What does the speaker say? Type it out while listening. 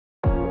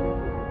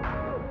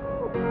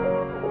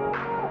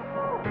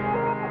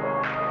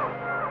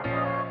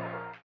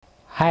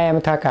Hi,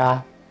 I'm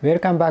Taka.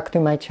 Welcome back to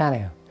my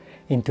channel.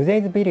 In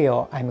today's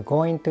video, I'm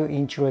going to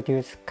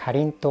introduce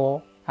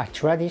Karinto, a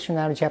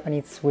traditional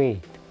Japanese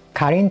sweet.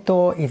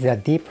 Karinto is a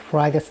deep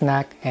fried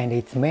snack and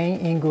its main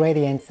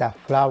ingredients are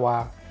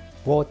flour,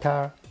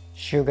 water,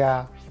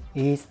 sugar,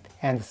 yeast,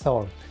 and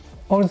salt.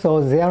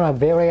 Although there are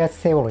various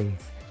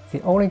theories,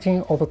 the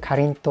origin of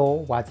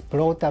Karinto was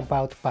brought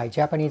about by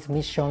Japanese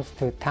missions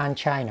to Tang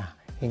China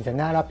in the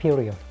Nara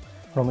period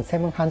from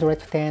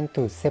 710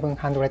 to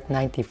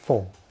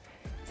 794.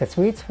 The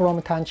sweets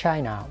from Tang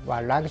China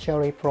were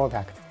luxury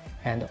products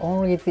and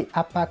only the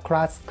upper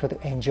class could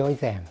enjoy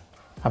them.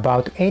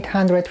 About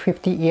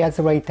 850 years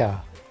later,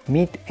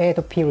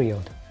 mid-Edo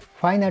period,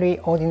 finally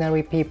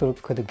ordinary people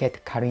could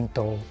get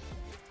Karinto.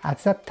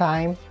 At that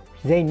time,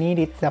 they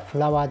kneaded the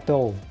flour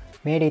dough,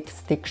 made it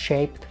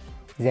stick-shaped,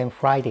 then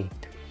fried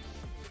it.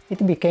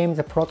 It became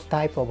the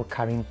prototype of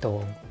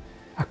Karinto.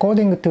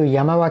 According to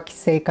Yamawaki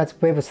Seika's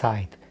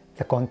website,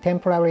 the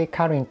contemporary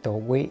Karinto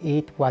we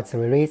eat was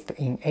released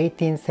in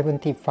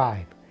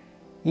 1875.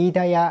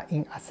 Idaya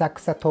in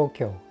Asakusa,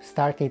 Tokyo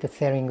started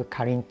selling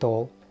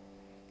Karinto.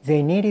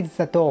 They kneaded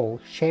the dough,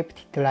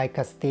 shaped it like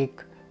a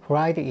stick,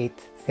 fried it,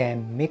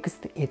 then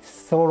mixed it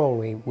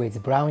thoroughly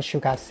with brown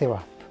sugar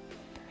syrup.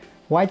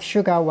 White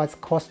sugar was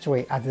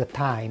costly at the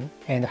time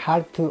and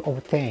hard to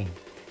obtain,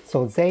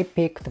 so they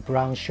picked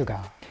brown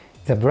sugar.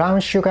 The brown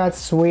sugar's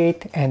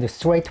sweet and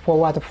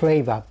straightforward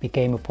flavor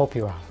became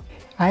popular.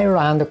 I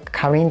learned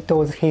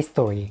Karinto's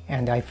history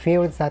and I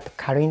feel that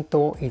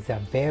Karinto is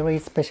a very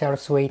special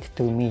sweet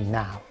to me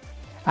now.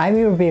 I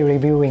will be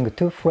reviewing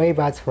two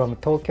flavors from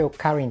Tokyo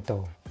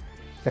Karinto.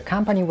 The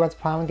company was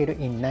founded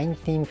in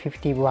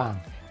 1951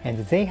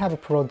 and they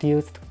have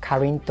produced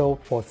Karinto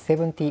for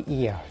 70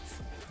 years.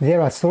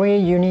 There are three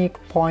unique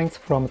points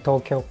from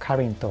Tokyo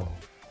Karinto.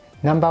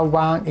 Number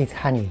one is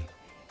honey.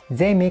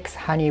 They mix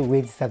honey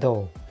with the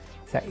dough.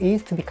 The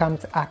yeast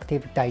becomes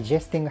active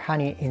digesting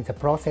honey in the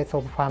process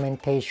of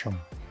fermentation.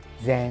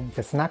 Then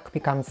the snack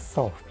becomes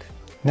soft.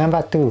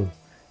 Number 2.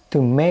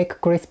 To make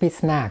crispy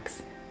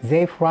snacks,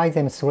 they fry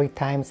them 3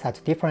 times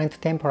at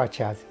different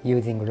temperatures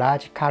using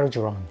large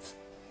cauldrons.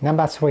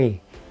 Number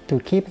 3. To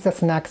keep the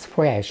snacks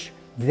fresh,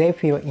 they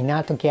fill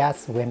inert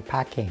gas when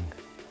packing.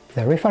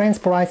 The reference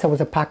price of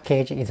the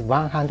package is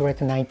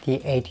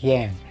 198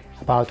 yen,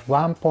 about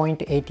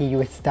 1.80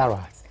 US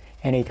dollars,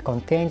 and it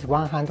contains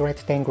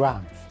 110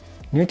 grams.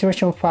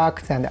 Nutrition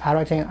facts and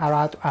allergen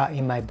alert are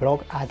in my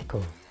blog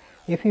article.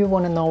 If you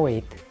want to know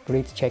it,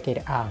 please check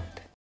it out.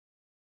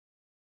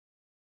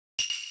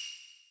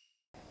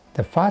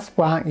 The first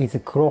one is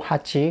Kuro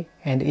Hachi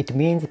and it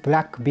means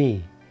black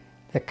bee.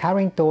 The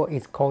Karinto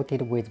is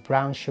coated with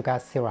brown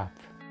sugar syrup.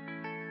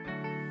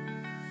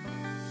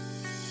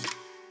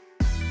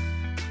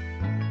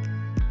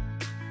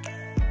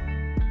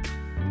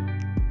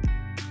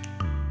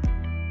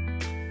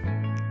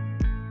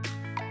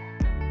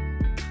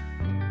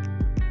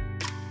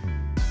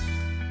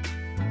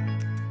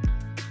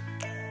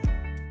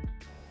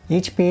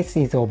 Each piece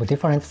is of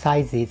different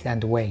sizes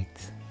and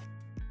weights.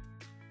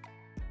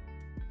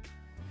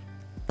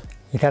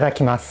 いただ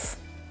きます。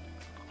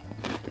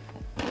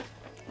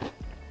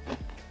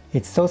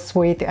It's so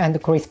sweet and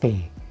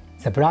crispy.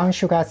 The brown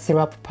sugar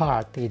syrup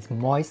part is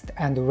moist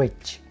and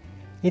rich.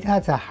 It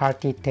has a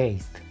hearty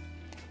taste.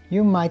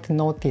 You might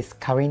notice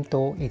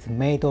Karinto is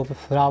made of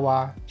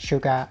flour,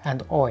 sugar,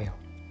 and oil.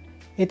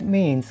 It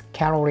means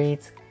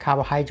calories,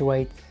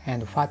 carbohydrates,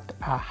 and fat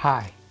are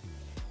high.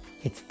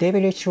 It's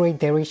devilishly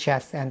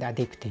delicious and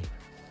addictive.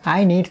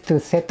 I need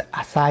to set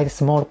aside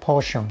small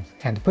portions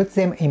and put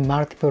them in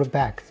multiple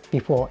bags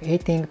before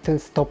eating to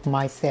stop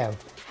myself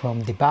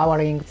from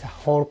devouring the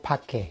whole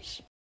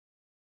package.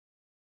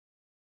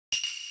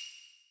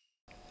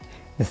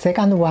 The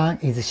second one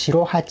is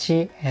Shiro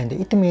Hachi and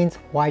it means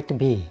white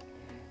bee.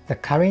 The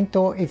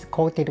Karinto is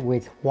coated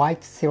with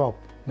white syrup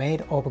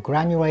made of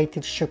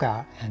granulated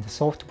sugar and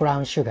soft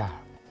brown sugar.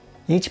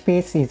 Each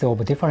piece is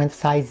of different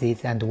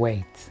sizes and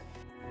weights.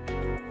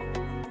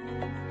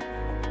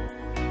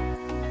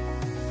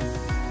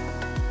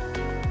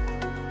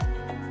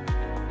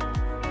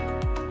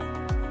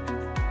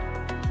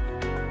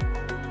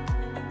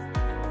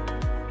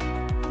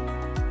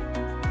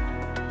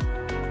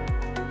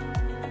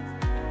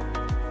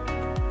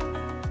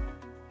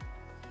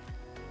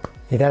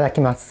 いただ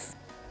きます。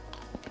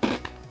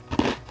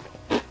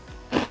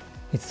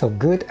It's so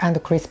good and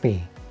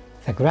crispy.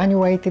 The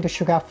granulated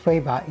sugar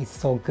flavor is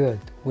so good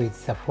with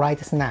the fried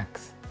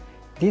snacks.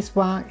 This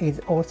one is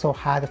also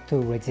hard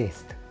to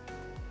resist.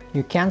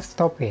 You can't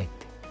stop it.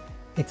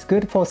 It's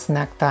good for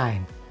snack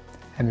time.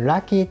 I'm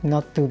lucky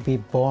not to be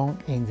born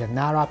in the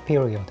Nara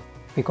period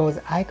because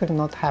I could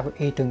not have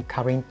eaten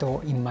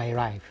Karinto in my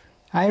life.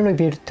 I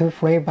reviewed two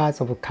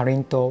flavors of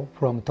Karinto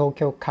from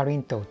Tokyo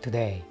Karinto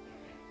today.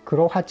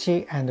 Kuro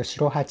Hachi and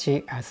Shiro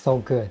Hachi are so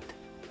good.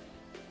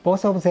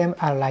 Both of them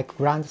are like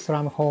Grand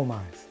Slam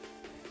homers.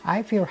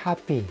 I feel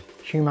happy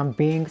human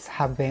beings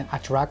have been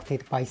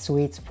attracted by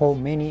sweets for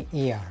many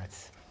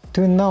years.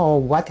 To know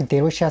what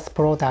delicious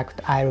product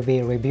I'll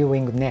be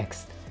reviewing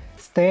next,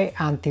 stay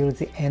until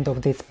the end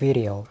of this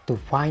video to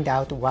find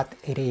out what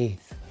it is.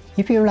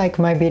 If you like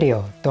my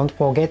video, don't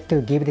forget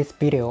to give this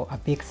video a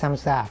big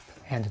thumbs up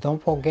and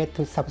don't forget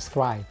to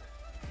subscribe.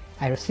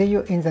 I'll see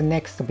you in the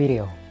next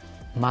video.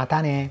 ま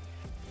たね。